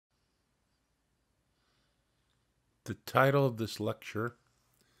The title of this lecture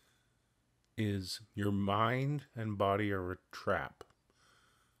is Your Mind and Body Are a Trap,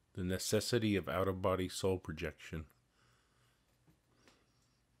 the Necessity of Out-of-Body Soul Projection.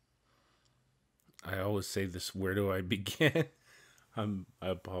 I always say this, where do I begin? I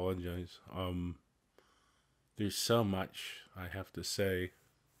apologize. There's so much I have to say,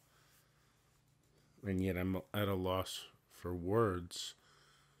 and yet I'm at a loss for words.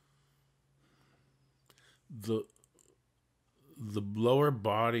 The lower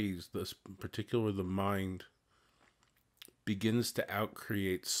bodies, this particular the mind, begins to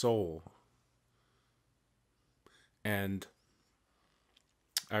outcreate soul. And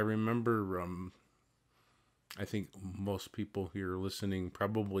I remember, I think most people here listening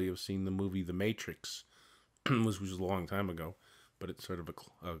probably have seen the movie The Matrix, which was a long time ago, but it's sort of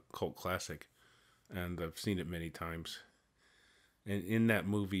a cult classic, and I've seen it many times. And in that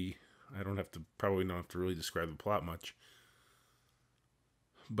movie, I don't have to really describe the plot much,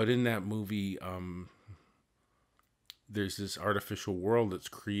 but in that movie, there's this artificial world that's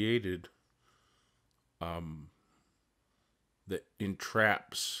created that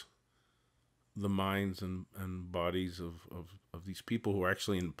entraps the minds and bodies of these people who are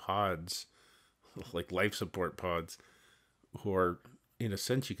actually in pods, like life support pods, who are, in a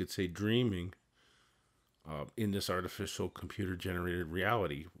sense, you could say, dreaming in this artificial computer-generated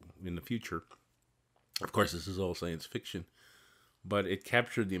reality in the future. Of course, this is all science fiction, but it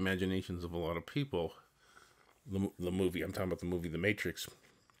captured the imaginations of a lot of people. The movie, I'm talking about the movie The Matrix.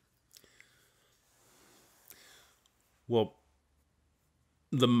 Well,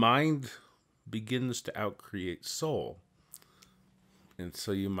 the mind begins to outcreate soul. And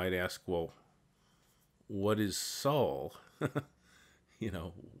so you might ask, well, what is soul?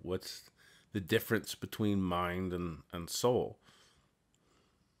 What's the difference between mind and soul?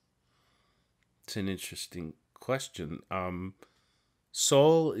 It's an interesting question.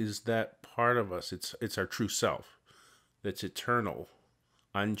 Soul is that part of us. It's our true self that's eternal,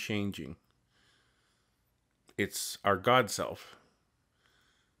 unchanging. It's our God self.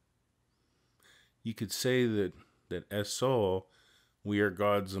 You could say that as soul, we are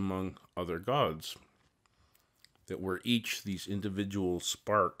gods among other gods. That we're each these individual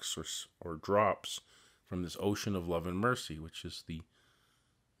sparks or drops from this ocean of love and mercy, which is the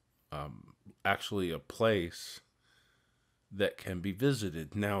actually a place that can be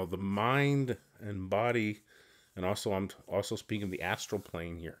visited. Now, the mind and body, and also I'm also speaking of the astral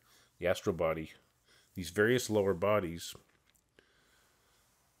plane here, the astral body, these various lower bodies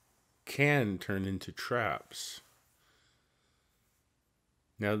can turn into traps.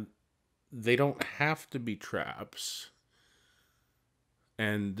 Now, they don't have to be traps.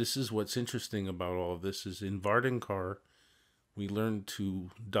 And this is what's interesting about all of this, is in VARDANKAR, we learn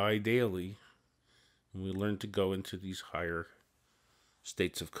to die daily, and we learn to go into these higher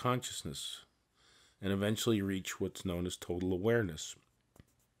states of consciousness and eventually reach what's known as total awareness.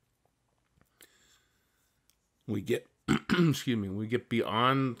 We get we get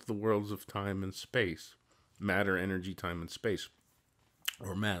beyond the worlds of time and space, matter, energy, time, and space,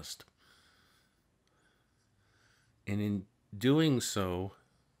 or MAST. And in doing so,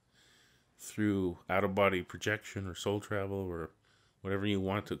 through out-of-body projection or soul travel or whatever you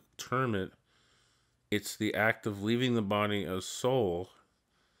want to term it, it's the act of leaving the body as soul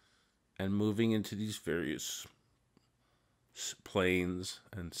and moving into these various planes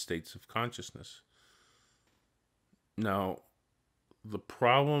and states of consciousness. Now,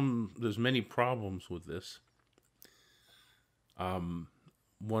 there's many problems with this.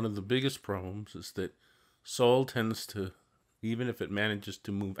 One of the biggest problems is that soul tends to, even if it manages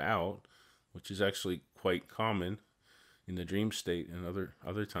to move out, which is actually quite common in the dream state and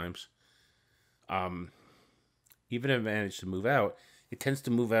other times, even if it manages to move out, it tends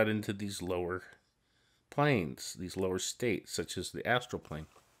to move out into these lower planes, these lower states, such as the astral plane.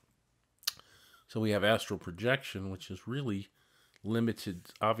 So we have astral projection, which is really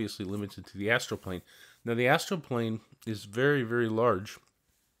limited, obviously limited to the astral plane. Now, the astral plane is very, very large,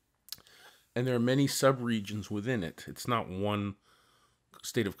 and there are many sub-regions within it. It's not one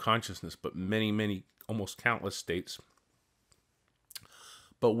state of consciousness, but many, many, almost countless states.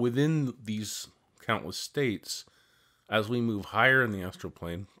 But within these countless states, as we move higher in the astral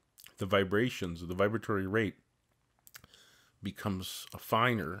plane, the vibrations, the vibratory rate becomes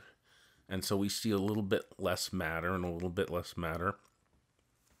finer. And so we see a little bit less matter and a little bit less matter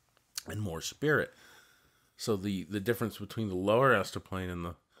and more spirit. So the difference between the lower astral plane and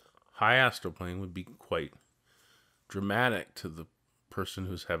the high astral plane would be quite dramatic to the person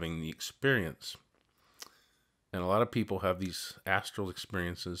who's having the experience. And a lot of people have these astral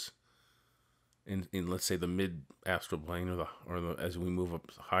experiences in let's say the mid astral plane, or as we move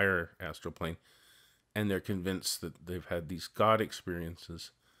up higher astral plane, and they're convinced that they've had these God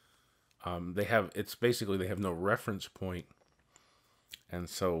experiences. It's basically they have no reference point, and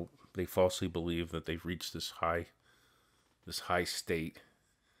so they falsely believe that they've reached this high state.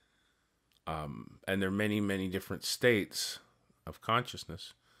 And there are many, many different states of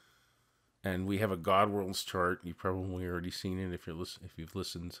consciousness. And we have a God Worlds chart. You've probably already seen it if you've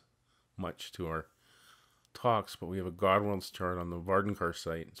listened much to our talks. But we have a God Worlds chart on the VARDANKAR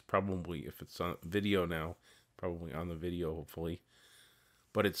site. It's probably, if it's on video now, probably on the video, hopefully.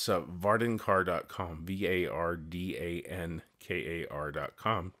 But it's VARDANKAR.com,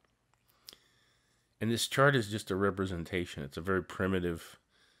 VARDANKAR.com. And this chart is just a representation. It's a very primitive,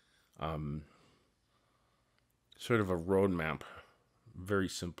 sort of a roadmap, very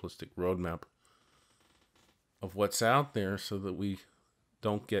simplistic roadmap of what's out there so that we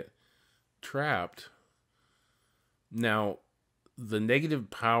don't get trapped. Now, the negative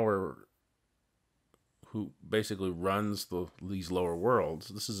power who basically runs these lower worlds,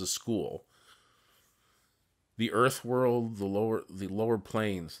 this is a school. The earth world, the lower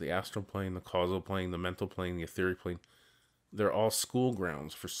planes, the astral plane, the causal plane, the mental plane, the etheric plane, they're all school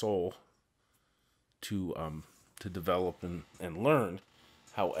grounds for soul to develop and learn.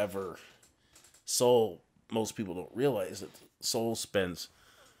 However, soul, most people don't realize that soul spends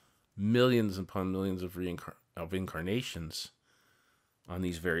millions upon millions of incarnations on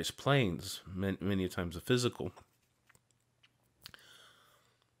these various planes, many times the physical.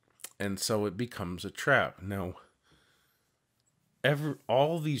 And so it becomes a trap. Now,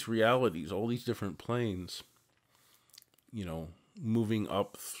 all these realities, all these different planes, moving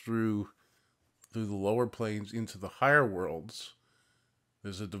up through the lower planes into the higher worlds,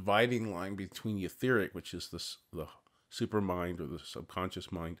 there's a dividing line between the etheric, which is the super mind or the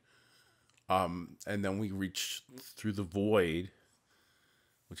subconscious mind, and then we reach through the void,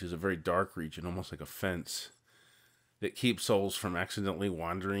 which is a very dark region, almost like a fence, that keeps souls from accidentally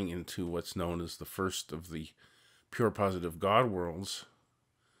wandering into what's known as the first of the pure positive God worlds,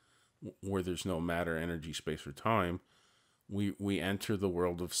 where there's no matter, energy, space, or time. We enter the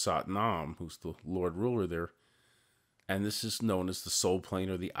world of Sat Nam, who's the Lord Ruler there, and this is known as the soul plane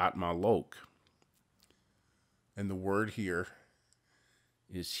or the Atma Lok. And the word here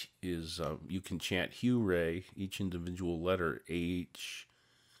is you can chant Hu-Ray, each individual letter, H,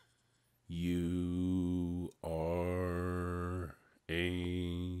 U, R,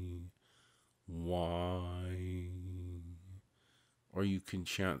 A, Y, or you can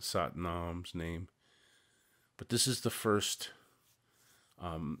chant Sat Nam's name. But this is the first,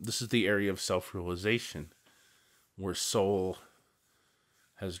 this is the area of self-realization, where soul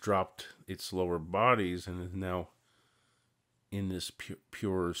has dropped its lower bodies and is now in this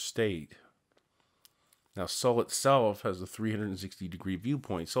pure state. Now, soul itself has a 360-degree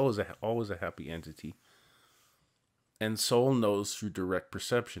viewpoint. Soul is always a happy entity. And soul knows through direct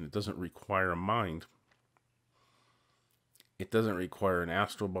perception. It doesn't require a mind. It doesn't require an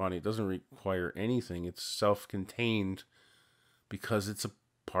astral body. It doesn't require anything. It's self-contained because it's a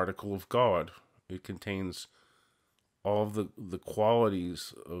particle of God. It contains all of the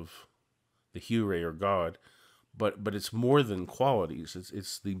qualities of the Hu-Ray or God, but it's more than qualities.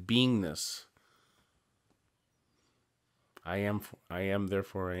 It's the beingness. I am,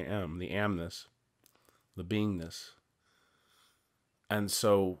 therefore I am. The amness, the beingness. And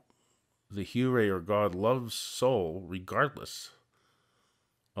so the Hu-Ray or God loves soul regardless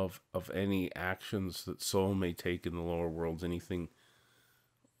of any actions that soul may take in the lower worlds, anything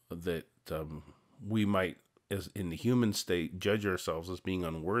that we might, as in the human state, judge ourselves as being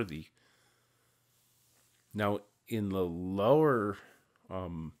unworthy. Now, in the lower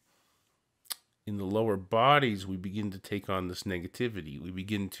bodies, we begin to take on this negativity. We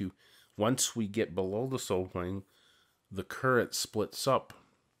begin to, once we get below the soul plane, the current splits up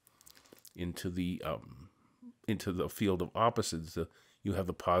into the field of opposites. You have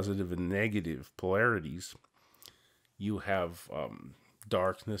the positive and negative polarities. You have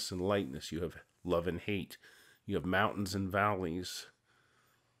darkness and lightness. You have love and hate. You have mountains and valleys.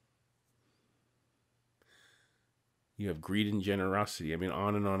 You have greed and generosity. I mean,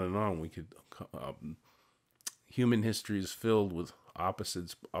 on and on and on. We could. Human history is filled with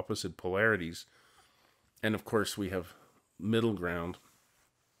opposite polarities, and of course we have middle ground,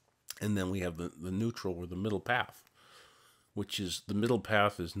 and then we have the neutral or the middle path, which is the middle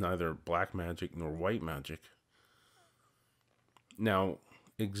path is neither black magic nor white magic. Now,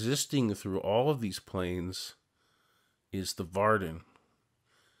 existing through all of these planes is the VARDAN,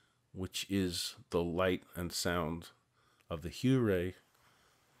 which is the light and sound of the Hu-Ray,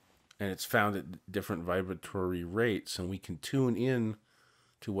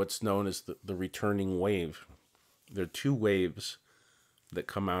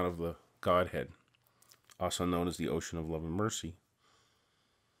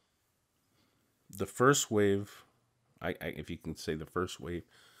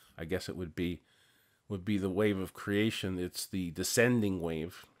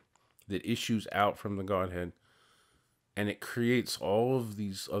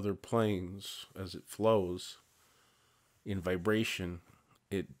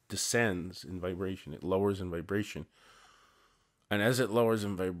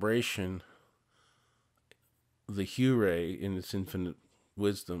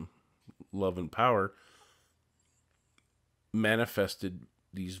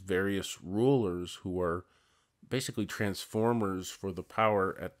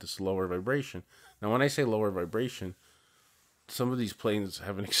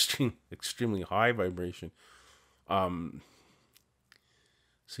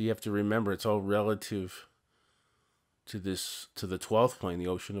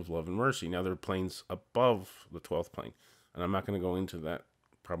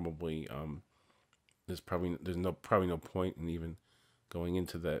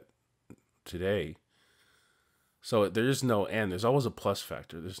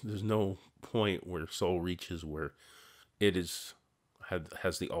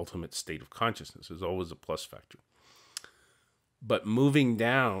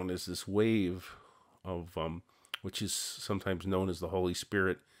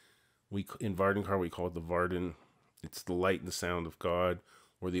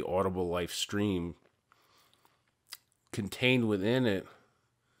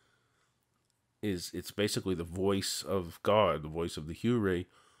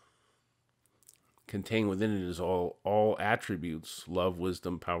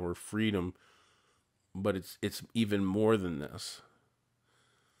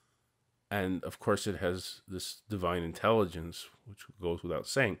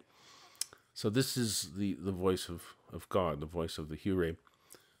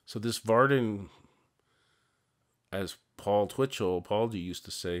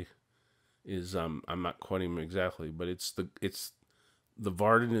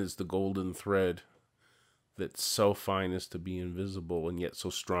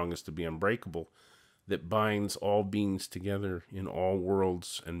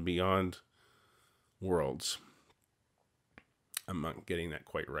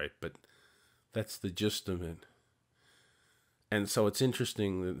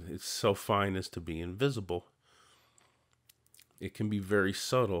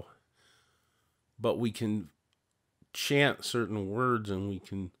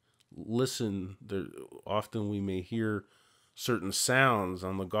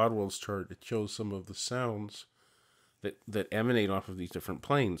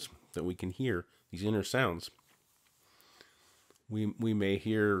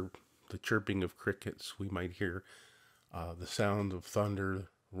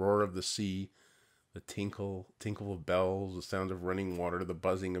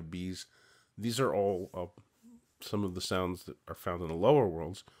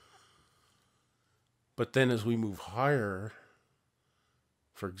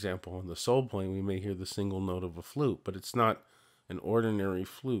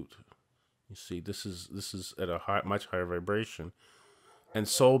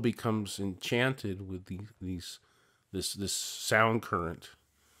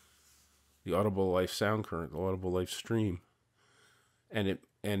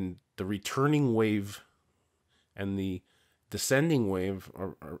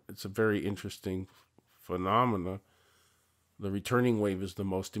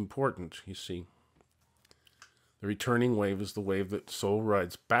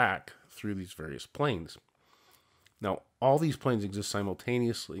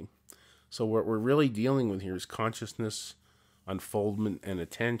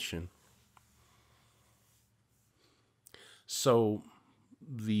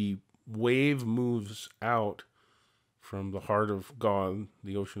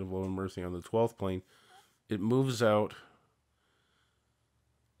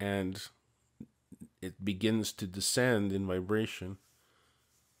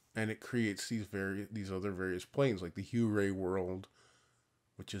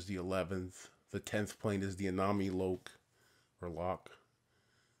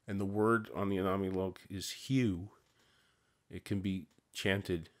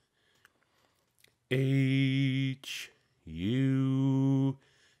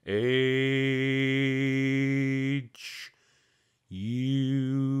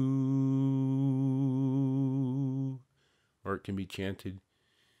 it can be chanted,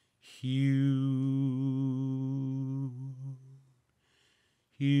 Hugh,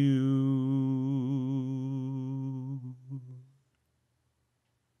 Hugh.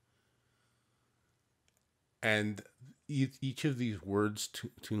 And each of these words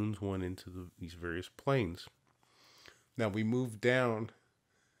tunes one into these various planes. Now we move down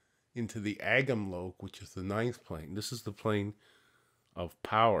into the Agamlok, which is the ninth plane. This is the plane of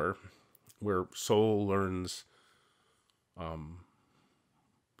power, where soul learns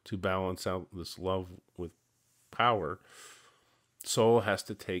to balance out this love with power. Soul has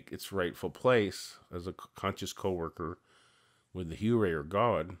to take its rightful place as a conscious co-worker with the Hure or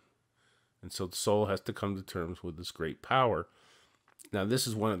God. And so the soul has to come to terms with this great power. Now, this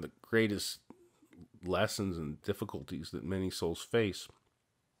is one of the greatest lessons and difficulties that many souls face,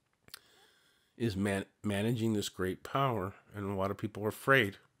 is managing this great power. And a lot of people are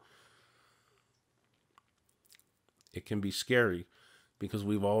afraid. It can be scary because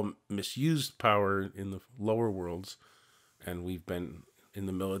we've all misused power in the lower worlds, and we've been in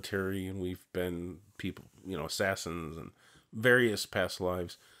the military, and we've been people, assassins, and various past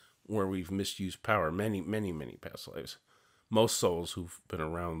lives where we've misused power. Many, many, many past lives. Most souls who've been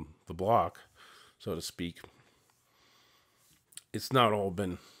around the block, so to speak, it's not all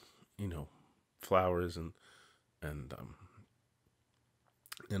been, flowers and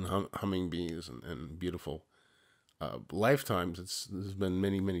humming bees and beautiful lifetimes. There's been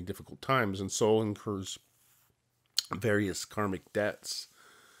many, many difficult times, and soul incurs various karmic debts,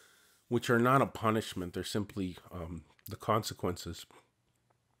 which are not a punishment. They're simply the consequences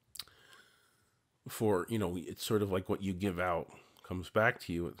for, it's sort of like what you give out comes back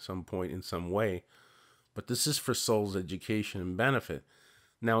to you at some point in some way. But this is for soul's education and benefit.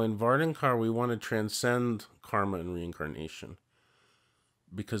 Now, in VARDANKAR, we want to transcend karma and reincarnation,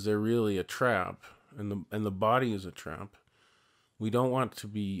 because they're really a trap, and the body is a trap. We don't want to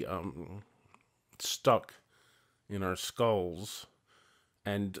be stuck in our skulls,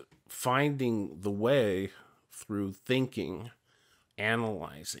 and finding the way through thinking,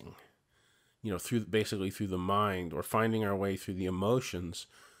 analyzing, basically through the mind, or finding our way through the emotions,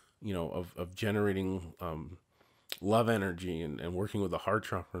 of generating love energy and working with the heart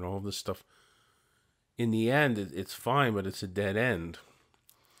chakra and all this stuff. In the end, it's fine, but it's a dead end.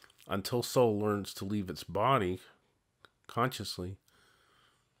 Until soul learns to leave its body consciously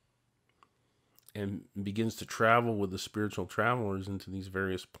and begins to travel with the spiritual travelers into these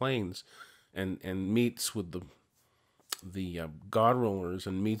various planes, and meets with the God rulers,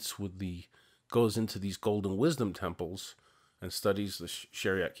 and goes into these golden wisdom temples and studies the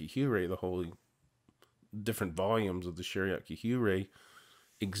Shariat Kihure, the holy different volumes of the Shariat Kihure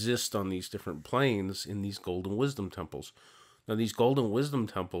exist on these different planes in these golden wisdom temples. Now, these golden wisdom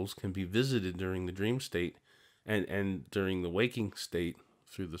temples can be visited during the dream state and during the waking state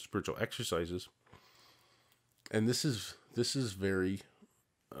through the spiritual exercises. And this is very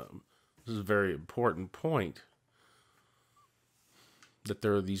a very important point, that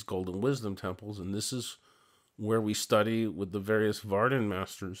there are these golden wisdom temples, and this is where we study with the various VARDAN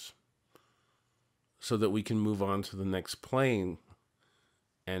masters, so that we can move on to the next plane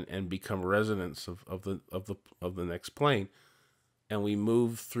and become residents of the next plane. And we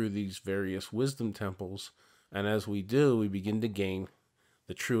move through these various wisdom temples, and as we do, we begin to gain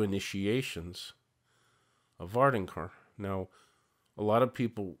the true initiations of VARDANKAR. Now, a lot of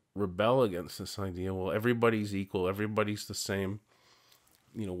people rebel against this idea. Well, everybody's equal, everybody's the same.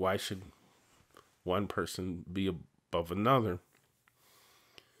 Why should one person be above another?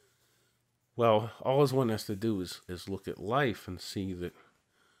 Well, all one has to do is look at life and see that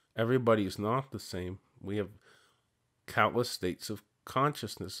everybody is not the same. We have countless states of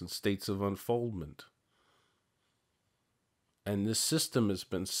consciousness and states of unfoldment. And this system has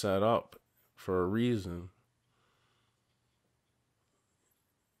been set up for a reason.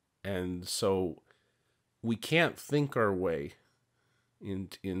 And so we can't think our way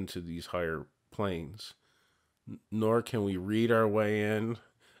into these higher planes, nor can we read our way in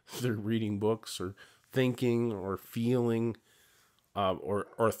through reading books or thinking or feeling,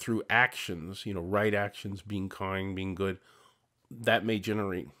 or through actions, right actions, being kind, being good. That may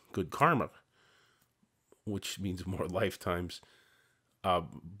generate good karma, which means more lifetimes,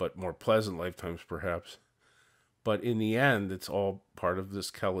 but more pleasant lifetimes perhaps. But in the end, it's all part of this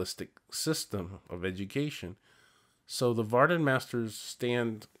Kabbalistic system of education. So the VARDAN masters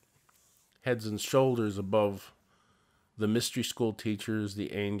stand heads and shoulders above the mystery school teachers,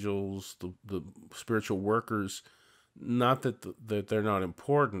 the angels, the spiritual workers. Not that that they're not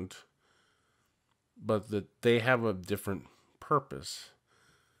important, but that they have a different purpose.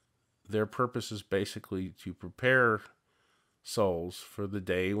 Their purpose is basically to prepare souls for the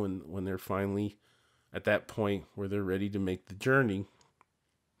day when they're finally at that point where they're ready to make the journey.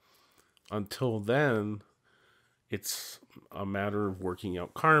 Until then, it's a matter of working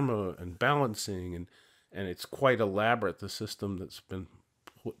out karma and balancing, and it's quite elaborate, the system that's been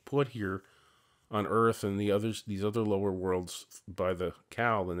put here on Earth and these other lower worlds by the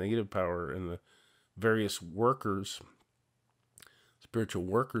Cal, the negative power, and the various workers, spiritual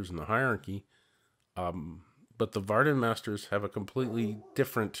workers in the hierarchy. But the Vardan masters have a completely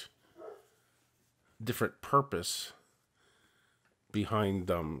different purpose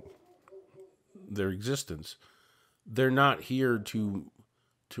behind their existence. They're not here to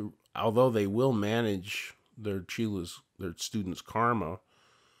although they will manage their students' karma,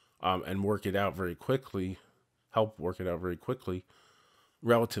 and work it out very quickly, help work it out very quickly,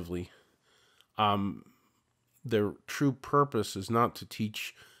 relatively. Their true purpose is not to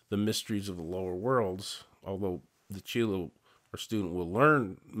teach the mysteries of the lower worlds, although the Chila or student will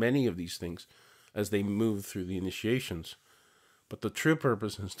learn many of these things as they move through the initiations. But the true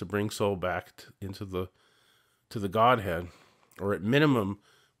purpose is to bring soul back into the Godhead, or at minimum,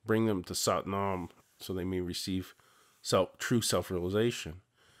 bring them to Satnam so they may receive true self-realization.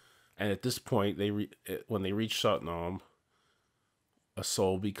 And at this point, when they reach Satnam, a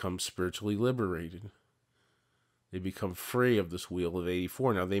soul becomes spiritually liberated. They become free of this wheel of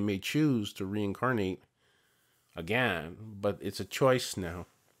 84. Now, they may choose to reincarnate again, but it's a choice now.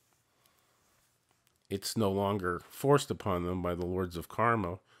 It's no longer forced upon them by the lords of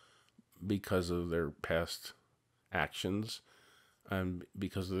karma because of their past actions and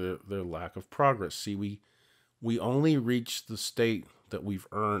because of their lack of progress. See, we only reach the state that we've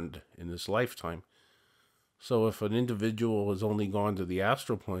earned in this lifetime. So if an individual has only gone to the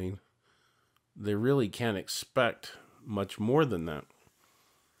astral plane, they really can't expect much more than that,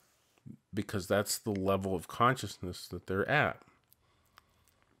 because that's the level of consciousness that they're at.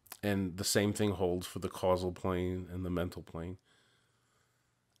 And the same thing holds for the causal plane and the mental plane.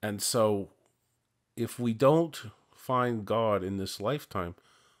 And so if we don't find God in this lifetime,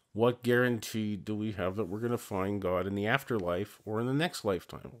 what guarantee do we have that we're going to find God in the afterlife or in the next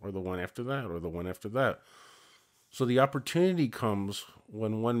lifetime or the one after that or the one after that? So the opportunity comes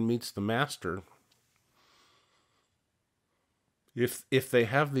when one meets the master. If they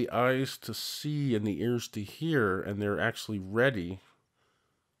have the eyes to see and the ears to hear, and they're actually ready,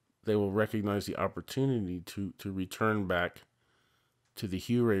 they will recognize the opportunity to return back to the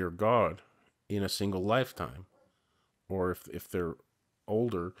Hure or God in a single lifetime. Or if they're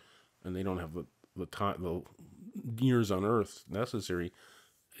older and they don't have the time, the years on earth necessary,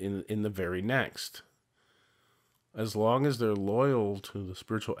 in the very next. As long as they're loyal to the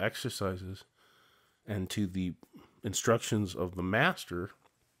spiritual exercises and to the instructions of the master,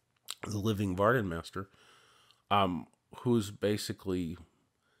 the living Vardan master, who's basically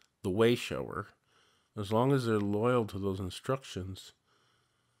the way shower, as long as they're loyal to those instructions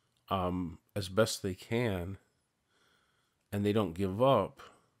as best they can, and they don't give up,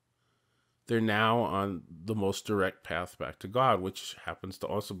 they're now on the most direct path back to God, which happens to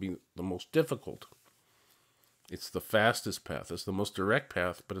also be the most difficult. It's the fastest path. It's the most direct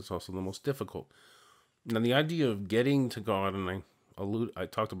path, but it's also the most difficult. Now, the idea of getting to God, and I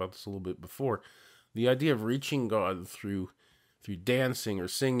talked about this a little bit before, the idea of reaching God through dancing or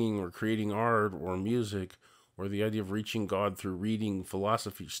singing or creating art or music, or the idea of reaching God through reading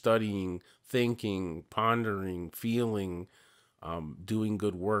philosophy, studying, thinking, pondering, feeling, doing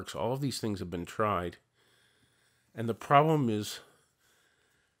good works, all of these things have been tried. And the problem is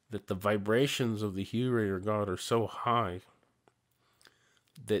that the vibrations of the Hure or God are so high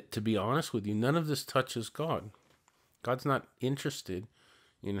that, to be honest with you, none of this touches God. God's not interested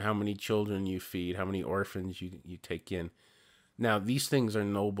in how many children you feed, how many orphans you take in. Now, these things are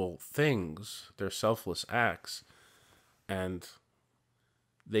noble things. They're selfless acts. And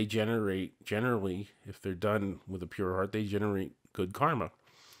they generally, if they're done with a pure heart, they generate good karma,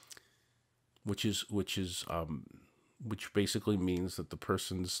 which basically means that the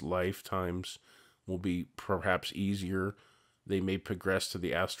person's lifetimes will be perhaps easier. They may progress to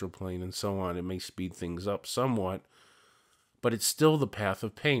the astral plane and so on. It may speed things up somewhat, but it's still the path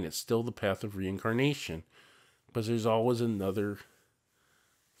of pain. It's still the path of reincarnation, because there's always another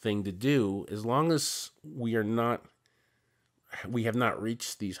thing to do. As long as we have not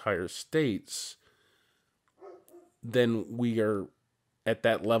reached these higher states, then we are at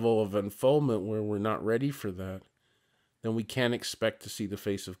that level of unfoldment where we're not ready for that. Then we can't expect to see the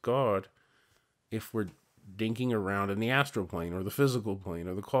face of God if we're dinking around in the astral plane or the physical plane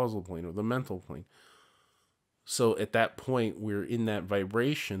or the causal plane or the mental plane. So at that point, we're in that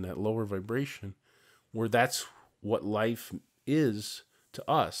vibration, that lower vibration, where that's what life is to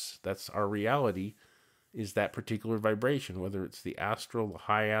us, that's our reality, is that particular vibration, whether it's the astral, the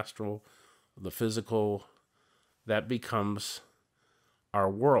high astral, the physical, that becomes our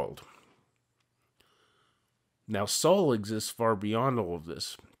world. Now, soul exists far beyond all of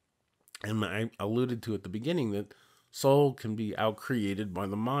this. And I alluded to at the beginning that soul can be outcreated by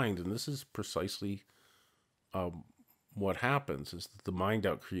the mind. And this is precisely what happens, is that the mind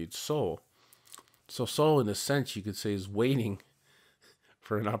outcreates soul. So soul, in a sense, you could say, is waiting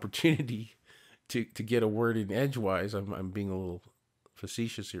for an opportunity to get a word in edgewise. I'm being a little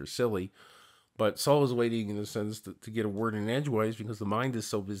facetious here, silly. But soul is waiting in a sense to get a word in edgewise because the mind is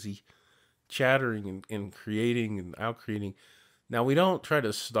so busy chattering and creating and outcreating. Now, we don't try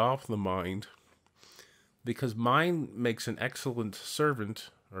to stop the mind because mind makes an excellent servant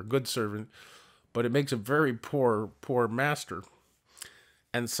or good servant, but it makes a very poor master.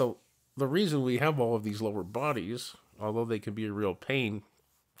 And so the reason we have all of these lower bodies, although they can be a real pain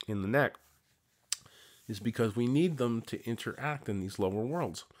in the neck, is because we need them to interact in these lower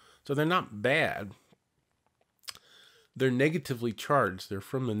worlds. So they're not bad. They're negatively charged. They're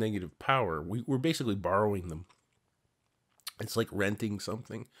from the negative power. We're basically borrowing them. It's like renting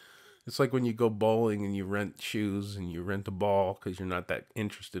something. It's like when you go bowling and you rent shoes and you rent a ball because you're not that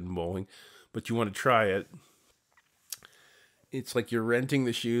interested in bowling, but you want to try it. It's like you're renting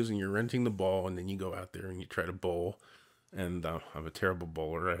the shoes and you're renting the ball, and then you go out there and you try to bowl. And I'm a terrible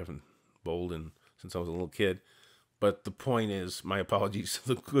bowler. I haven't bowled since I was a little kid. But the point is, my apologies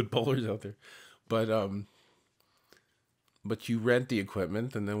to the good bowlers out there. But you rent the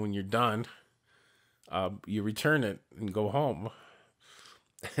equipment, and then when you're done, you return it and go home.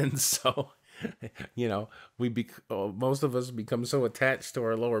 And so, most of us become so attached to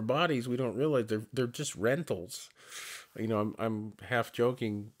our lower bodies, we don't realize they're just rentals. I'm half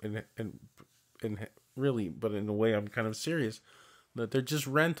joking and really, but in a way I'm kind of serious, that they're just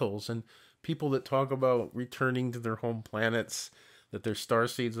rentals. And people that talk about returning to their home planets, that they're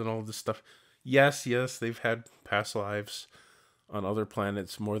starseeds and all this stuff. Yes, they've had past lives on other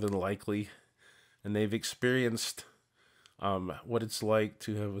planets, more than likely, and they've experienced what it's like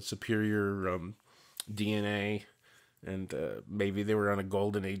to have a superior DNA, and maybe they were on a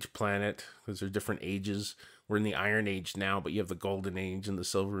golden age planet, because there are different ages. We're in the Iron Age now, but you have the Golden Age and the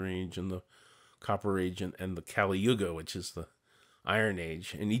Silver Age and the Copper Age and the Kali Yuga, which is the Iron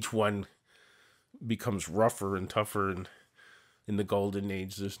Age, and each one becomes rougher and tougher. And in the Golden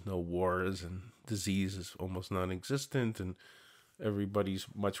Age, there's no wars and disease is almost non-existent, and everybody's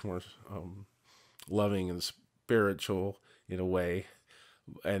much more loving and spiritual in a way.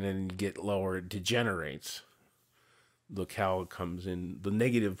 And then you get lower, it degenerates. The cow comes in, the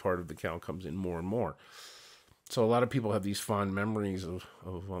negative part of the cow comes in more and more. So a lot of people have these fond memories of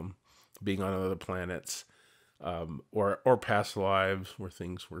being on other planets, or past lives where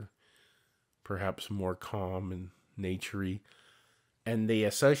things were perhaps more calm and naturey, and they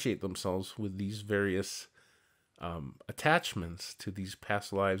associate themselves with these various attachments to these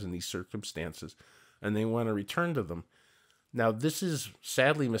past lives and these circumstances, and they want to return to them. Now, this is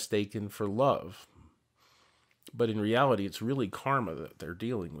sadly mistaken for love, but in reality, it's really karma that they're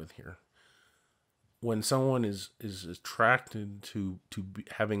dealing with here. When someone is attracted to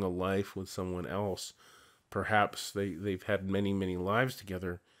having a life with someone else, perhaps they've had many, many lives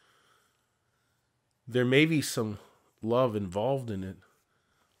together, there may be some love involved in it,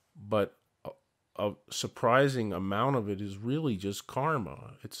 but a surprising amount of it is really just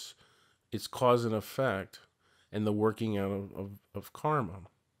karma. It's cause and effect, and the working out of karma.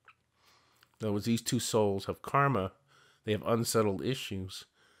 In other words, these two souls have karma, they have unsettled issues,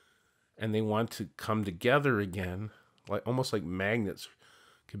 and they want to come together again, almost like magnets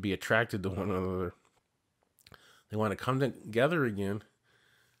can be attracted to one another. They want to come together again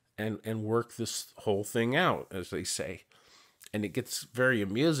and work this whole thing out, as they say. And it gets very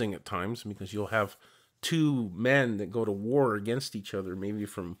amusing at times, because you'll have two men that go to war against each other, maybe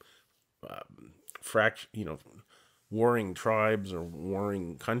from warring tribes or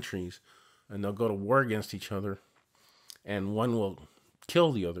warring countries, and they'll go to war against each other, and one will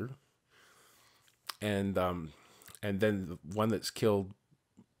kill the other, and then the one that's killed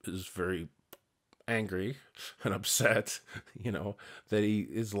is very angry and upset, that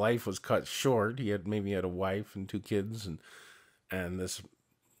his life was cut short. He had a wife and 2 kids, and this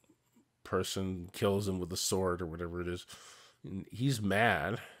person kills him with a sword or whatever it is. And he's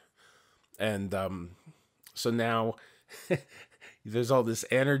mad, and so now there's all this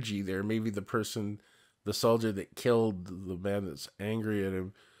energy there. Maybe the soldier that killed the man that's angry at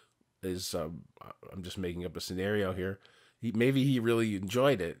him is, I'm just making up a scenario here. Maybe he really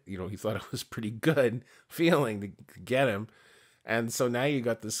enjoyed it. He thought it was pretty good feeling to get him. And so now you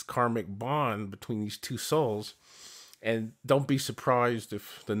got this karmic bond between these two souls. And don't be surprised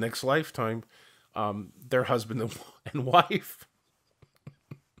if the next lifetime, they're husband and wife.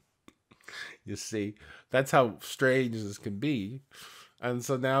 You see, that's how strange this can be. And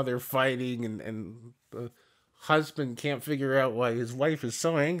so now they're fighting, and the husband can't figure out why his wife is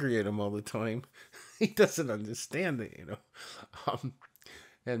so angry at him all the time. He doesn't understand it, Um,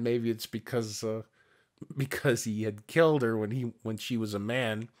 and maybe it's because he had killed her when she was a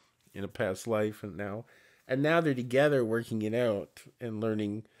man in a past life, and now they're together working it out and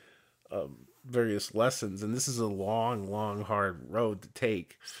learning various lessons. And this is a long, long, hard road to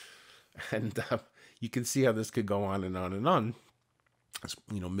take, and you can see how this could go on and on and on.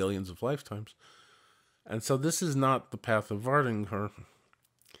 Millions of lifetimes. And so this is not the path of VARDANKAR.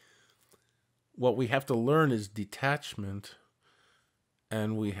 What we have to learn is detachment,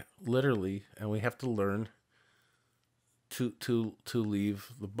 and we have to learn to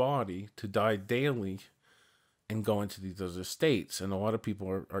leave the body, to die daily, and go into these other states. And a lot of people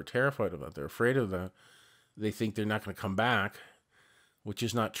are terrified of that. They're afraid of that. They think they're not going to come back, which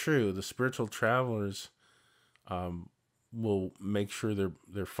is not true. The spiritual travelers will make sure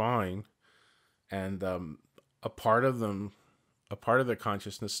they're fine, and a part of their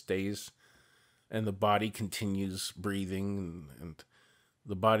consciousness stays, and the body continues breathing, and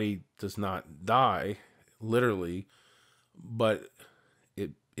the body does not die literally, but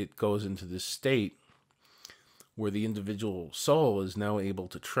it goes into this state where the individual soul is now able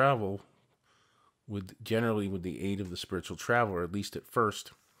to travel generally with the aid of the spiritual traveler, at least at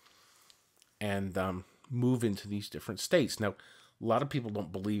first, and move into these different states. Now, a lot of people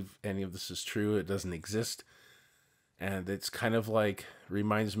don't believe any of this is true. It doesn't exist. And it's kind of like,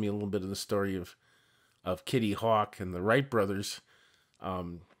 reminds me a little bit of the story of Kitty Hawk and the Wright brothers.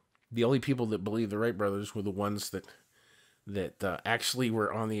 The only people that believe the Wright brothers were the ones that actually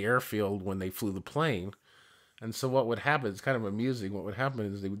were on the airfield when they flew the plane. And so what would happen, it's kind of amusing, what would happen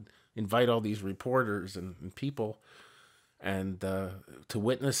is they would invite all these reporters and people and to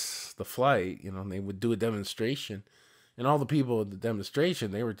witness the flight, and they would do a demonstration. And all the people at the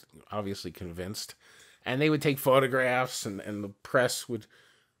demonstration, they were obviously convinced. And they would take photographs, and the press would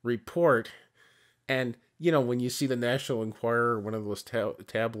report. And, when you see the National Enquirer, one of those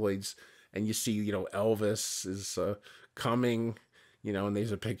tabloids, and you see, Elvis is coming, and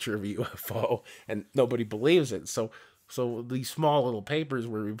there's a picture of a UFO, and nobody believes it. So these small little papers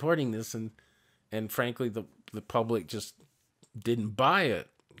were reporting this, and frankly, the public just didn't buy it.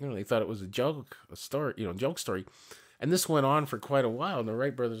 They thought it was a joke story. And this went on for quite a while, and the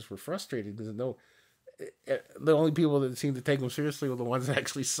Wright brothers were frustrated because the only people that seemed to take them seriously were the ones that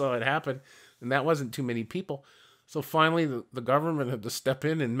actually saw it happen, and that wasn't too many people. So finally, the government had to step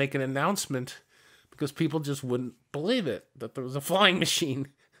in and make an announcement because people just wouldn't believe it, that there was a flying machine,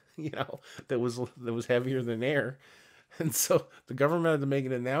 that was heavier than air. And so the government had to make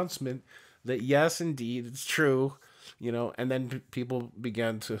an announcement that yes, indeed, it's true, and then people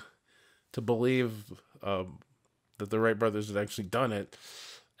began to believe that the Wright brothers had actually done it,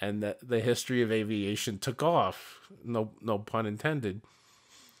 and that the history of aviation took off. No pun intended.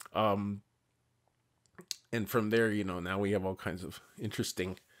 And from there, now we have all kinds of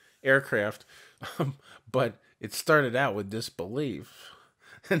interesting aircraft. But it started out with disbelief.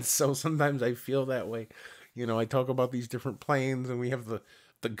 And so sometimes I feel that way. I talk about these different planes, and we have the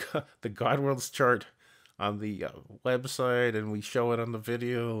God Worlds chart on the website, and we show it on the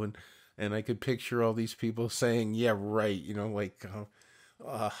video, and I could picture all these people saying, yeah, right, like,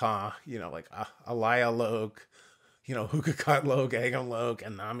 like Alaya Lok, Hukakot Lok, Agam Lok,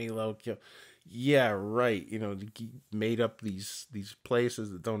 Anami Lok, yeah, right, made up these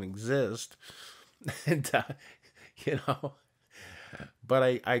places that don't exist. And,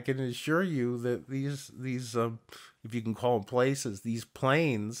 but I can assure you that these if you can call them places, these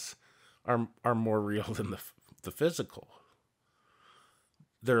planes are more real than the physical.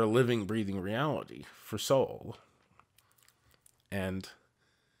 They're a living, breathing reality for soul. And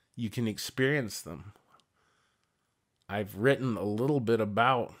you can experience them. I've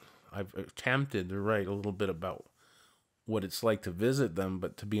attempted to write a little bit about what it's like to visit them,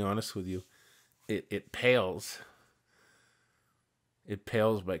 but to be honest with you, it pales. It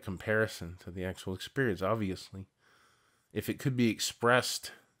pales by comparison to the actual experience, obviously. If it could be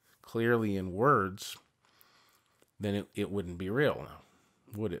expressed clearly in words, then it wouldn't be real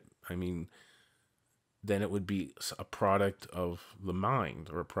now, would it? I mean, then it would be a product of the mind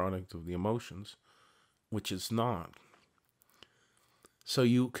or a product of the emotions, which it's not. So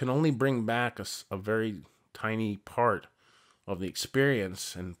you can only bring back a very tiny part of the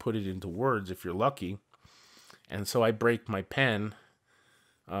experience and put it into words if you're lucky. And so I break my pen.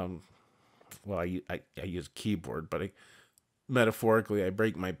 Well, I use a keyboard, but metaphorically, I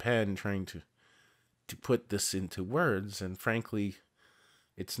break my pen trying to put this into words. And frankly,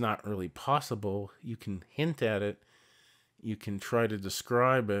 it's not really possible. You can hint at it. You can try to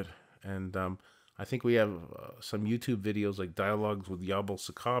describe it. And I think we have some YouTube videos like Dialogues with Yabal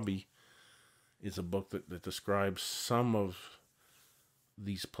Sakabi is a book that describes some of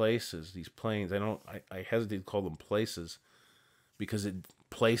these places, these planes. I hesitate to call them places because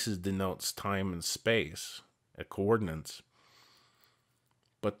places denotes time and space, coordinates.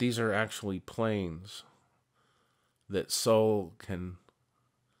 But these are actually planes that soul can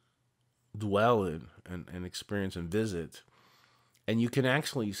dwell in and experience and visit. And you can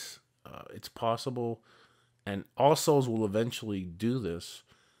actually, it's possible, and all souls will eventually do this,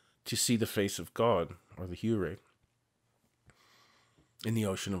 to see the face of God, or the Hure, in the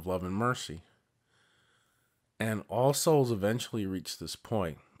ocean of love and mercy. And all souls eventually reach this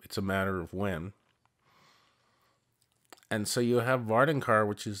point. It's a matter of when. And so you have VARDANKAR,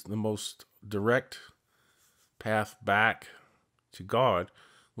 which is the most direct path back to God,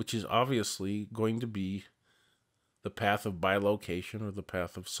 which is obviously going to be the path of bilocation, or the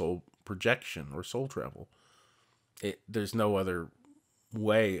path of soul projection or soul travel. There's no other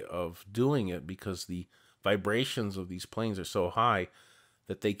way of doing it, because the vibrations of these planes are so high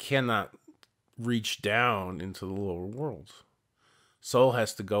that they cannot reach down into the lower worlds. Soul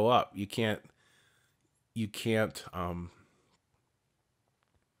has to go up. You can't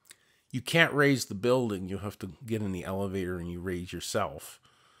raise the building. You have to get in the elevator and you raise yourself.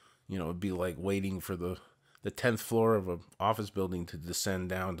 You know, it'd be like waiting for the 10th floor of an office building to descend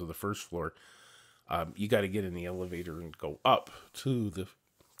down to the first floor. You got to get in the elevator and go up to the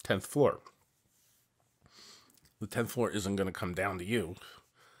 10th floor. The 10th floor isn't going to come down to you.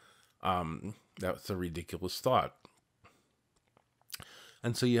 That's a ridiculous thought.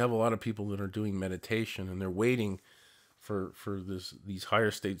 And so you have a lot of people that are doing meditation, and they're waiting for these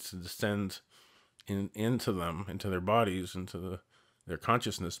higher states to descend into them, into their bodies, into their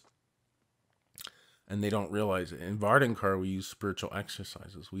consciousness. And they don't realize it. In VARDANKAR, we use spiritual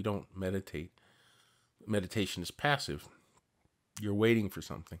exercises. We don't meditate. Meditation is passive. You're waiting for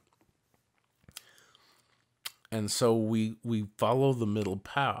something. And so we follow the middle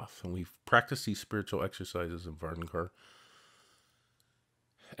path, and we practice these spiritual exercises in VARDANKAR.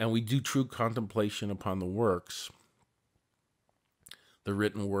 And we do true contemplation upon the works, the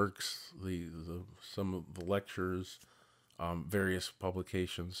written works, some of the lectures, various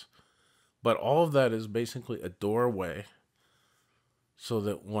publications. But all of that is basically a doorway so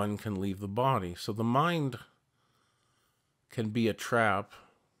that one can leave the body. So the mind can be a trap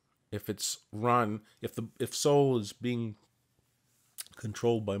if it's run, if soul is being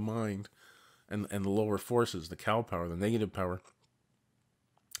controlled by mind and the lower forces, the cow power, the negative power.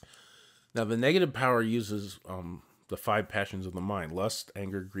 Now, the negative power uses the 5 passions of the mind: lust,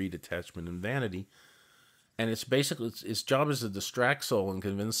 anger, greed, attachment, and vanity. And it's basically, its job is to distract soul and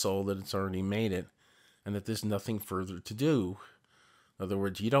convince soul that it's already made it and that there's nothing further to do. In other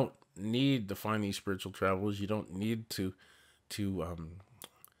words, you don't need to find these spiritual travels. You don't need to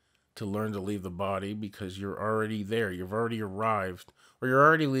learn to leave the body, because you're already there. You've already arrived, or you're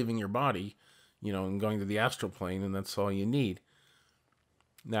already leaving your body, and going to the astral plane, and that's all you need.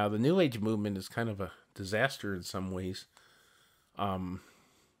 Now, the New Age movement is kind of a disaster in some ways,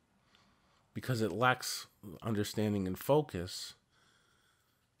 because it lacks understanding and focus.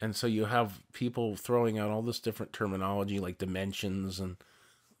 And so you have people throwing out all this different terminology, like dimensions, and,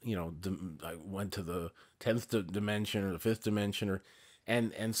 I went to the 10th dimension or the 5th dimension,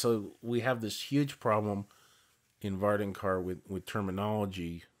 and so we have this huge problem in VARDANKAR with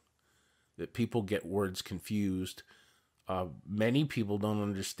terminology, that people get words confused. Many people don't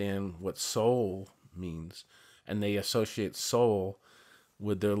understand what soul means, and they associate soul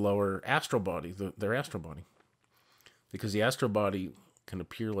with their lower astral body, their astral body, because the astral body can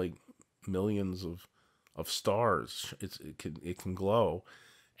appear like millions of stars. It can glow,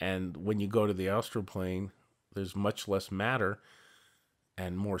 and when you go to the astral plane, there's much less matter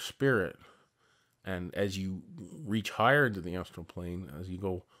and more spirit. And as you reach higher into the astral plane, as you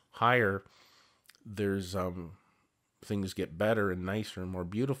go higher, there's things get better and nicer and more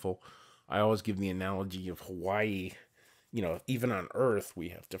beautiful. I always give the analogy of Hawaii. Even on Earth, we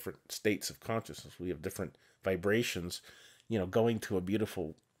have different states of consciousness. We have different vibrations. Going to a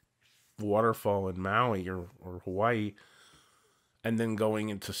beautiful waterfall in Maui or Hawaii, and then going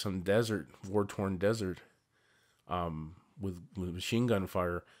into some desert, war-torn desert, with machine gun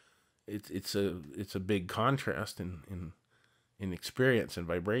fire. It's a big contrast in experience and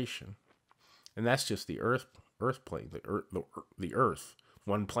vibration, and that's just the Earth Earth plane, the Earth,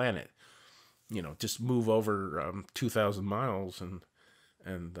 one planet. Just move over 2,000 miles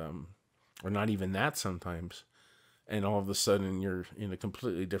and or not even that sometimes, and all of a sudden you're in a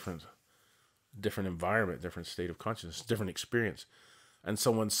completely different environment, different state of consciousness, different experience. And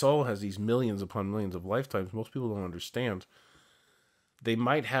so when soul has these millions upon millions of lifetimes, most people don't understand. They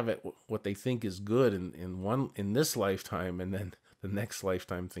might have it what they think is good in this lifetime, and then the next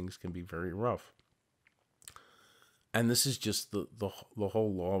lifetime things can be very rough. And this is just the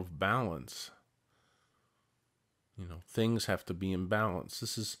whole law of balance. Things have to be in balance.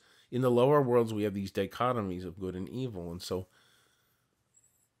 This is in the lower worlds, we have these dichotomies of good and evil, and so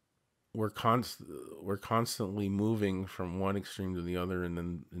we're constantly moving from one extreme to the other, and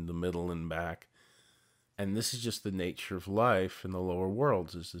then in the middle and back. And this is just the nature of life in the lower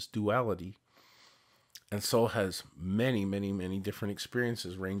worlds, is this duality. And soul has many, many, many different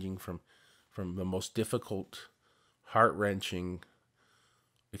experiences, ranging from the most difficult, heart-wrenching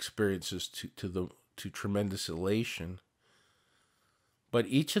experiences to tremendous elation. But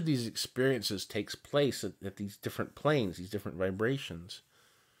each of these experiences takes place at these different planes, these different vibrations.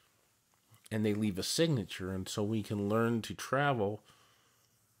 And they leave a signature, and so we can learn to travel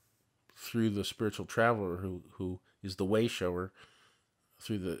through the spiritual traveler who is the way shower.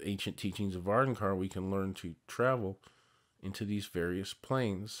 Through the ancient teachings of VARDANKAR, we can learn to travel into these various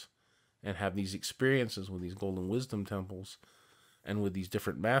planes and have these experiences with these golden wisdom temples and with these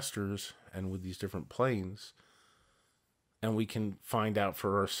different masters and with these different planes. And we can find out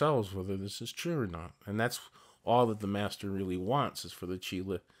for ourselves whether this is true or not. And that's all that the master really wants, is for the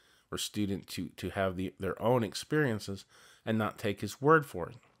Chela or student to have their own experiences and not take his word for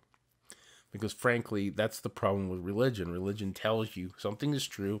it. Because frankly, that's the problem with religion. Religion tells you something is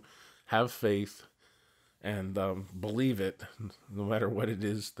true, have faith, and believe it. No matter what it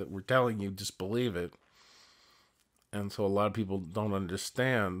is that we're telling you, just believe it. And so a lot of people don't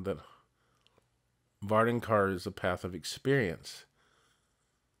understand that VARDANKAR is a path of experience.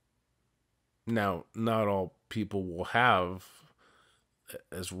 Now, not all people will have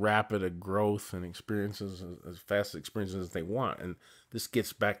as rapid a growth and experiences, as fast experiences as they want. And this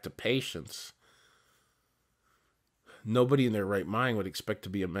gets back to patience. Nobody in their right mind would expect to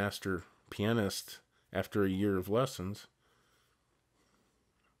be a master pianist after a year of lessons.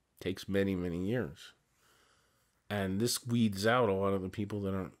 It takes many, many years. And this weeds out a lot of the people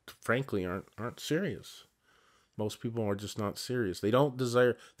that aren't serious. Most people are just not serious. They don't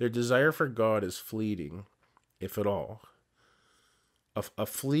desire, their desire for God is fleeting, if at all. A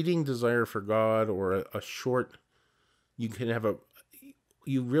fleeting desire for God, or a short, you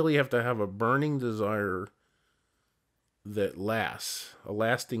really have to have a burning desire that lasts, a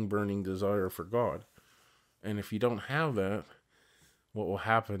lasting burning desire for God. And if you don't have that, what will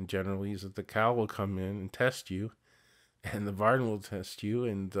happen generally is that the cow will come in and test you, and the Vardan will test you,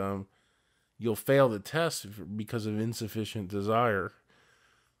 and you'll fail the test because of insufficient desire,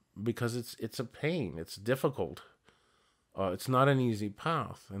 because it's a pain, it's difficult. It's not an easy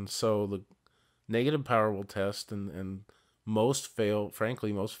path. And so the negative power will test, and most fail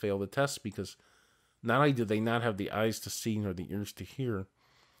the test, because not only do they not have the eyes to see nor the ears to hear,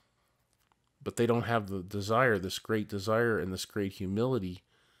 but they don't have the desire, this great desire and this great humility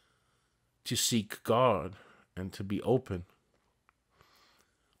to seek God and to be open.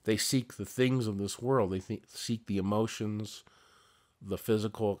 They seek the things of this world. They seek the emotions, the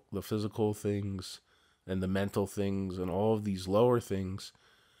physical things, and the mental things, and all of these lower things,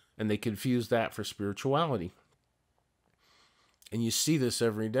 and they confuse that for spirituality. And you see this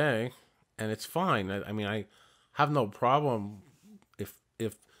every day, and it's fine. I mean, I have no problem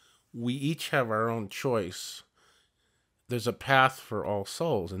if we each have our own choice. There's a path for all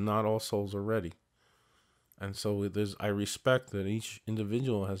souls, and not all souls are ready. And so I respect that each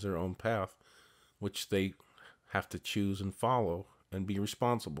individual has their own path, which they have to choose and follow and be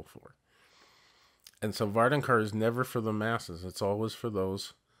responsible for. And so VARDANKAR is never for the masses. It's always for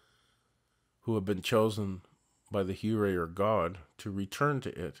those who have been chosen by the Hure or God to return to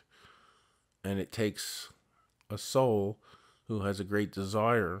it. And it takes a soul who has a great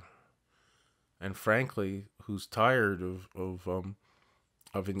desire, and frankly, who's tired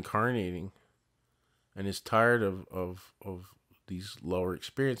of incarnating, and is tired of these lower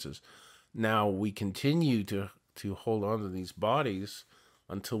experiences. Now we continue to hold on to these bodies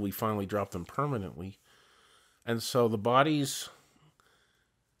until we finally drop them permanently. And so the bodies,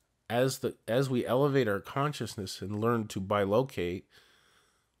 as we elevate our consciousness and learn to bilocate,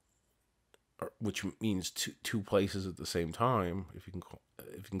 which means two places at the same time, if you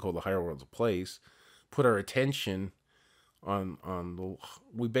can call the higher worlds a place, put our attention on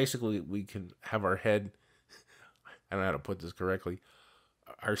we can have our head I don't know how to put this correctly.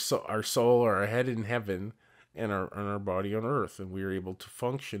 Our soul, or our head in heaven, and our body on earth, and we are able to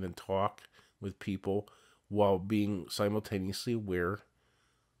function and talk with people while being simultaneously aware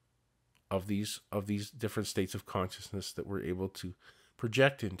of these different states of consciousness that we're able to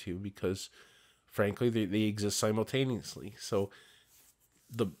project into, because frankly they exist simultaneously. So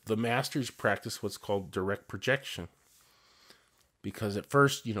the masters practice what's called direct projection, because at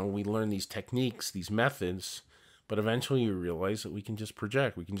first, we learn these techniques, these methods, but eventually you realize that we can just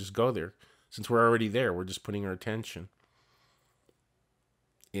project, we can just go there. Since we're already there, we're just putting our attention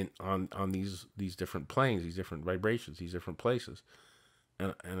on these different planes, these different vibrations, these different places.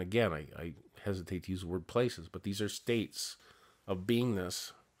 And again, I hesitate to use the word places, but these are states of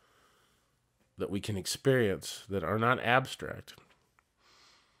beingness that we can experience that are not abstract,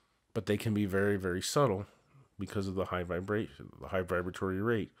 but they can be very, very subtle because of the high vibration, the high vibratory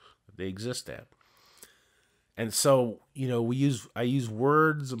rate that they exist at. And so, I use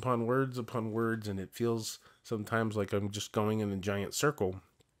words upon words upon words, and it feels sometimes like I'm just going in a giant circle.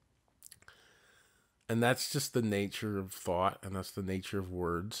 And that's just the nature of thought, and that's the nature of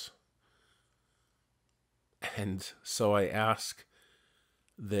words. And so I ask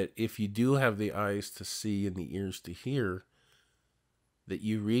that if you do have the eyes to see and the ears to hear, that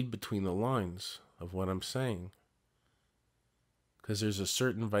you read between the lines of what I'm saying. Because there's a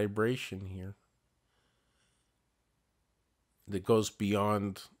certain vibration here that goes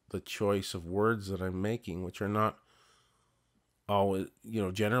beyond the choice of words that I'm making, which are not always,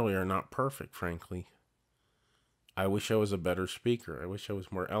 generally are not perfect, frankly. I wish I was a better speaker. I wish I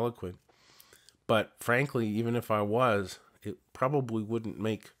was more eloquent. But frankly, even if I was, it probably wouldn't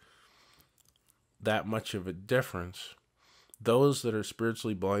make that much of a difference. Those that are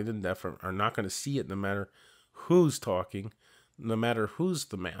spiritually blind and deaf are not going to see it, no matter who's talking, no matter who's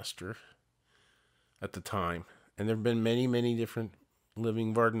the master at the time. And there have been many, many different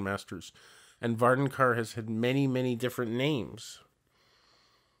living VARDAN masters. And VARDANKAR has had many, many different names.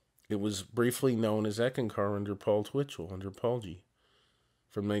 It was briefly known as Ekankar under Paul Twitchell, under Paulji,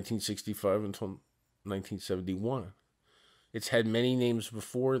 from 1965 until 1971. It's had many names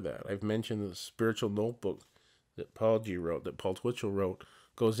before that. I've mentioned the spiritual notebook that Paulji wrote, that Paul Twitchell wrote,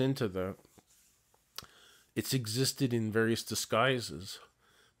 goes into that. It's existed in various disguises,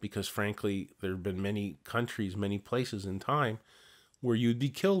 because frankly, there have been many countries, many places in time where you'd be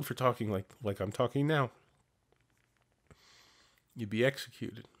killed for talking like I'm talking now. You'd be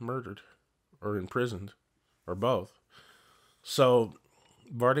executed, murdered, or imprisoned, or both. So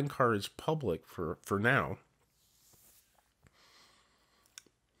VARDANKAR is public for now.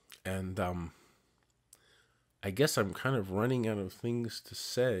 And I guess I'm kind of running out of things to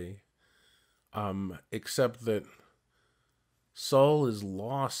say, except that soul is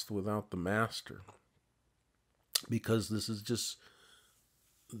lost without the master, because this is just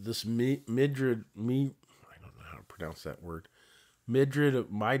this midrid, I don't know how to pronounce that word, midrid,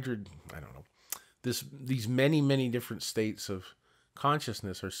 I don't know. These many, many different states of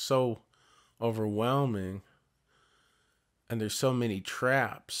consciousness are so overwhelming, and there's so many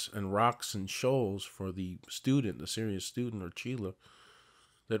traps and rocks and shoals for the student, the serious student or Chila,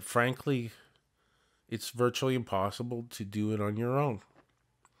 that frankly, it's virtually impossible to do it on your own.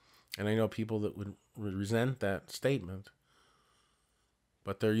 And I know people that would resent that statement,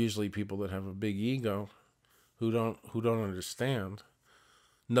 but they're usually people that have a big ego who don't understand.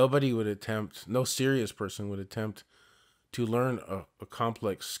 Nobody would attempt, no serious person would attempt to learn a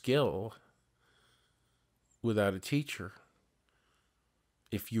complex skill without a teacher.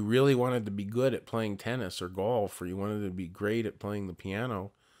 If you really wanted to be good at playing tennis or golf, or you wanted to be great at playing the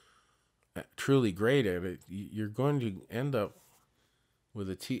piano, truly great at it, you're going to end up with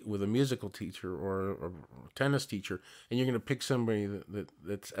a musical teacher or a tennis teacher, and you're going to pick somebody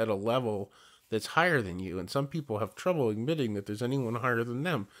that's at a level that's higher than you. And some people have trouble admitting that there's anyone higher than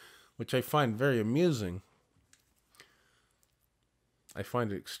them, which I find very amusing. I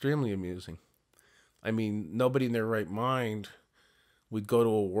find it extremely amusing. I mean, nobody in their right mind would go to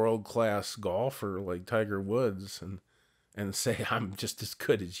a world-class golfer like Tiger Woods and say, I'm just as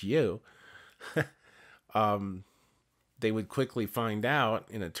good as you. They would quickly find out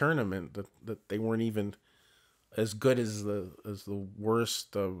in a tournament that they weren't even as good as the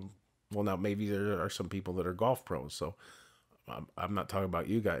worst. Well, now maybe there are some people that are golf pros, so I'm not talking about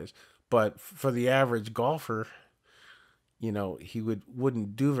you guys. But for the average golfer, he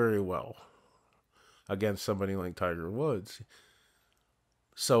wouldn't do very well against somebody like Tiger Woods.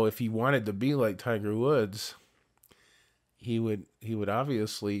 So if he wanted to be like Tiger Woods, he would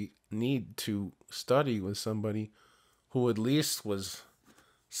obviously need to study with somebody who at least was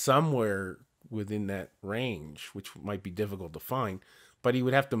somewhere within that range, which might be difficult to find. But he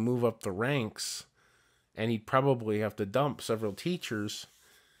would have to move up the ranks, and he'd probably have to dump several teachers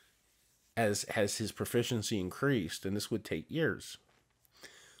as his proficiency increased, and this would take years.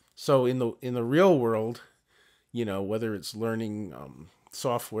 So in the real world, whether it's learning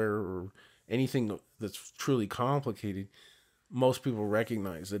software or anything that's truly complicated, most people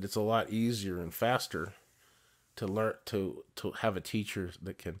recognize that it's a lot easier and faster to learn to have a teacher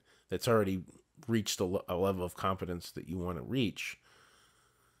that's already reached a level of competence that you want to reach.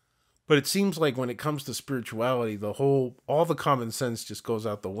 But it seems like when it comes to spirituality, all the common sense just goes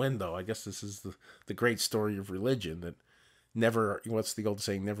out the window. I guess this is the great story of religion, that never, what's the old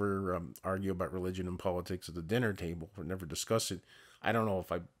saying, never argue about religion and politics at the dinner table, or never discuss it. I don't know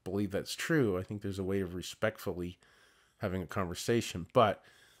if I believe that's true. I think there's a way of respectfully having a conversation, but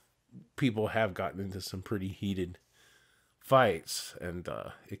people have gotten into some pretty heated fights, and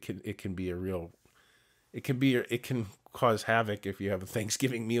it can cause havoc if you have a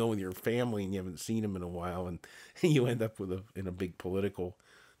Thanksgiving meal with your family and you haven't seen them in a while, and you end up in a big political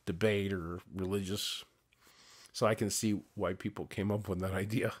debate or religious. So I can see why people came up with that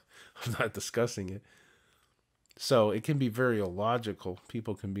idea of not discussing it. So it can be very illogical.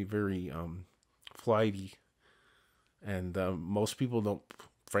 People can be very flighty, and most people don't,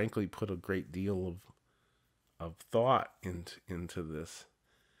 frankly, put a great deal of thought into this,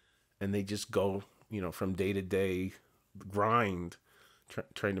 and they just go, from day to day grind,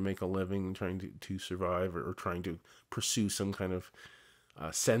 trying to make a living, trying to survive, or trying to pursue some kind of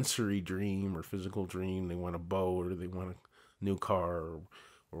sensory dream or physical dream. They want a boat, or they want a new car,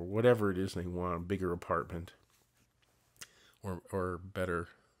 or whatever it is they want, a bigger apartment, or better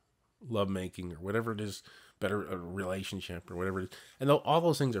lovemaking, or whatever it is, better a relationship, or whatever it is. And all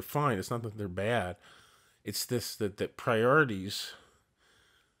those things are fine. It's not that they're bad. It's this, that priorities,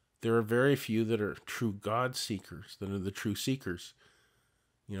 there are very few that are true God seekers, that are the true seekers.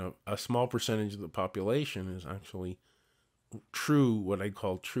 A small percentage of the population is actually true, what I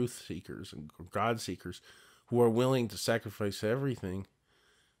call truth seekers and God seekers, who are willing to sacrifice everything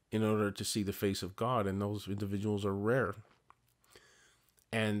in order to see the face of God, and those individuals are rare.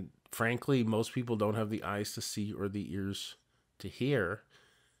 And frankly, most people don't have the eyes to see or the ears to hear,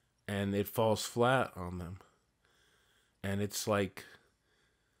 and it falls flat on them. And it's like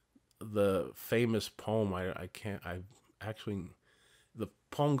the famous poem, the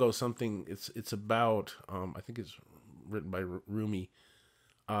poem goes something, it's about, I think it's written by Rumi,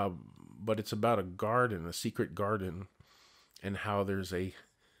 but it's about a garden, a secret garden, and how there's a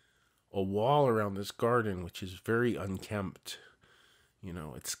wall around this garden which is very unkempt.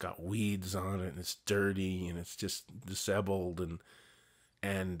 It's got weeds on it, and it's dirty, and it's just disheveled,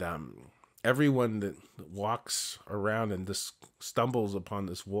 and everyone that walks around and just stumbles upon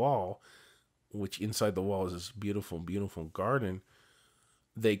this wall, which inside the wall is this beautiful, beautiful garden,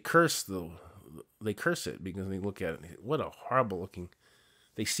 they curse it, because they look at it, what a horrible looking.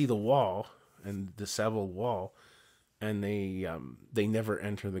 They see the wall, and disheveled wall, and they never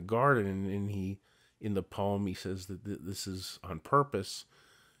enter the garden. And in the poem, he says that this is on purpose,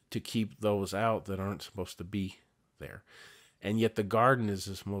 to keep those out that aren't supposed to be there. And yet the garden is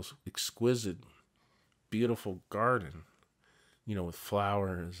this most exquisite, beautiful garden, with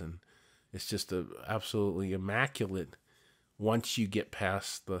flowers, and it's just absolutely immaculate once you get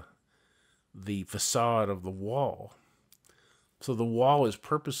past the facade of the wall. So the wall is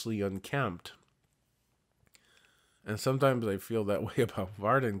purposely unkempt. And sometimes I feel that way about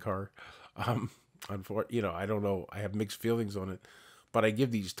VARDANKAR. I don't know, I have mixed feelings on it, but I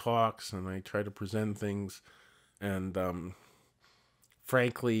give these talks and I try to present things, and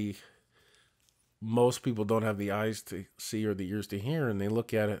frankly, most people don't have the eyes to see or the ears to hear, and they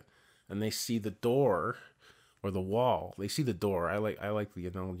look at it and they see the door or the wall. They see the door. I like the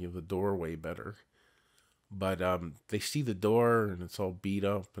analogy of the doorway better. But they see the door, and it's all beat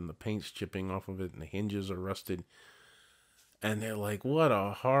up, and the paint's chipping off of it, and the hinges are rusted, and they're like, what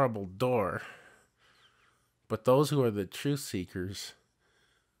a horrible door. But those who are the truth seekers,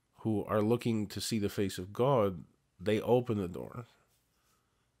 who are looking to see the face of God, they open the door.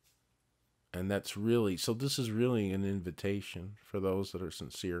 And this is really an invitation for those that are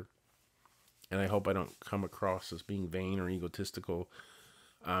sincere. And I hope I don't come across as being vain or egotistical.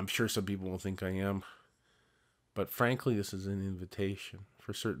 I'm sure some people will think I am. But frankly, this is an invitation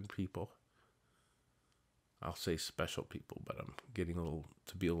for certain people. I'll say special people, but I'm getting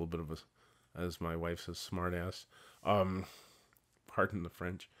to be a little bit of a, as my wife says, smart ass. Pardon the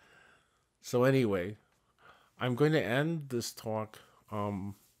French. So anyway, I'm going to end this talk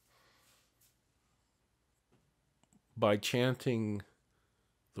by chanting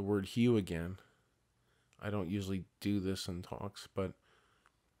the word hue again. I don't usually do this in talks, but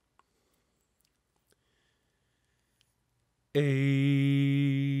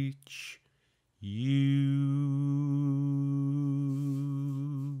H U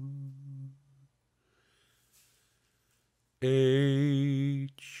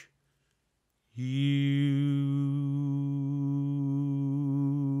H U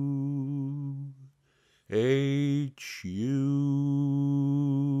H U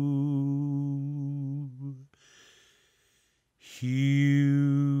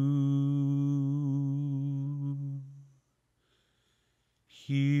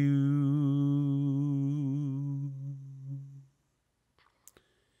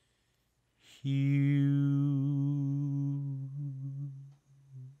Hue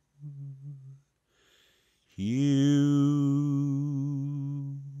Hue.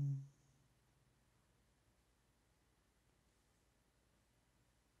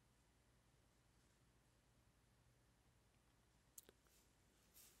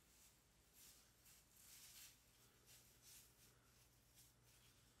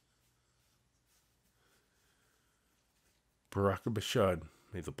 Barak Bashad,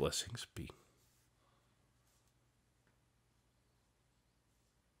 may the blessings be.